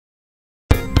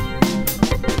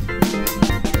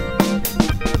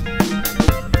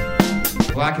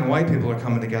Black and white people are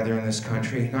coming together in this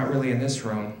country. Not really in this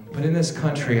room, but in this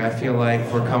country, I feel like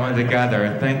we're coming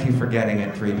together. Thank you for getting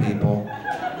it, 3 people.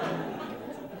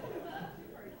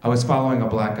 I was following a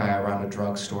black guy around a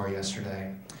drugstore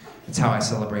yesterday. It's how I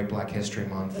celebrate Black History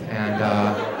Month. And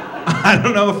I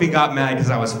don't know if he got mad because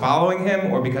I was following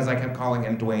him or because I kept calling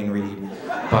him Dwayne Reed,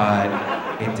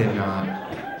 but it did not.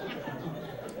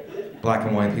 Black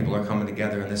and white people are coming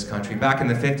together in this country. Back in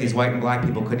the 50s, white and black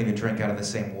people couldn't even drink out of the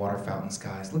same water fountains,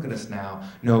 guys. Look at us now.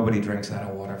 Nobody drinks out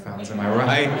of water fountains, am I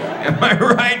right? Am I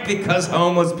right? Because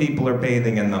homeless people are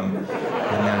bathing in them. And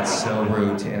that's so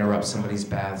rude to interrupt somebody's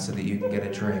bath so that you can get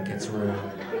a drink. It's rude.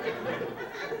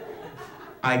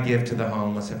 I give to the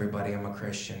homeless, everybody. I'm a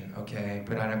Christian, okay?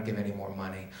 But I don't give any more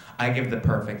money. I give the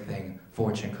perfect thing,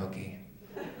 fortune cookie.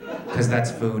 Because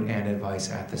that's food and advice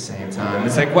at the same time.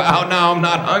 It's like, wow, no, I'm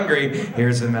not hungry.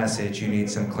 Here's the message. You need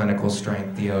some clinical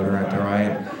strength deodorant, all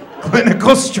right?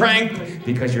 Clinical strength,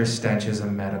 because your stench is a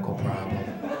medical problem.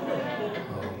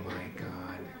 Oh my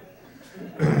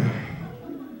God.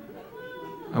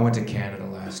 I went to Canada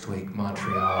last week,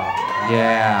 Montreal.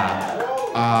 Yeah.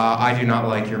 I do not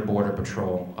like your border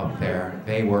patrol up there.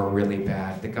 They were really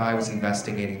bad. The guy was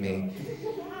investigating me.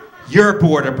 Your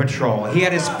border patrol. He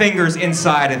had his fingers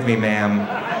inside of me,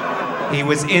 ma'am. He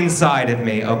was inside of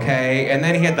me, okay? And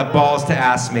then he had the balls to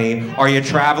ask me, are you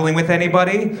traveling with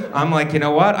anybody? I'm like, you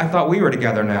know what? I thought we were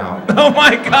together now. Oh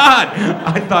my God!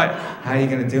 I thought, how are you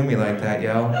gonna do me like that,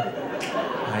 yo?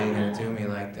 How are you gonna do me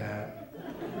like that?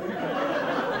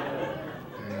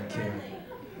 Thank you.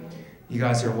 You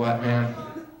guys are what, man?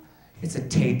 It's a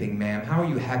taping, ma'am. How are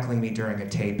you heckling me during a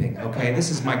taping, okay? This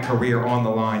is my career on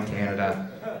the line, Canada.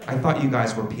 I thought you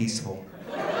guys were peaceful.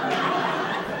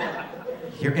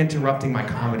 You're interrupting my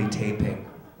comedy taping.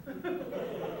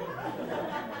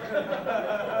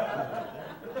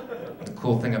 The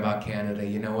cool thing about Canada,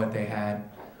 you know what they had?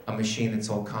 A machine that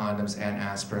sold condoms and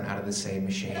aspirin out of the same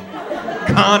machine.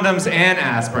 Condoms and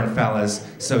aspirin, fellas,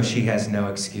 so she has no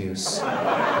excuse.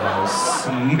 Oh,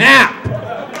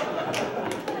 snap!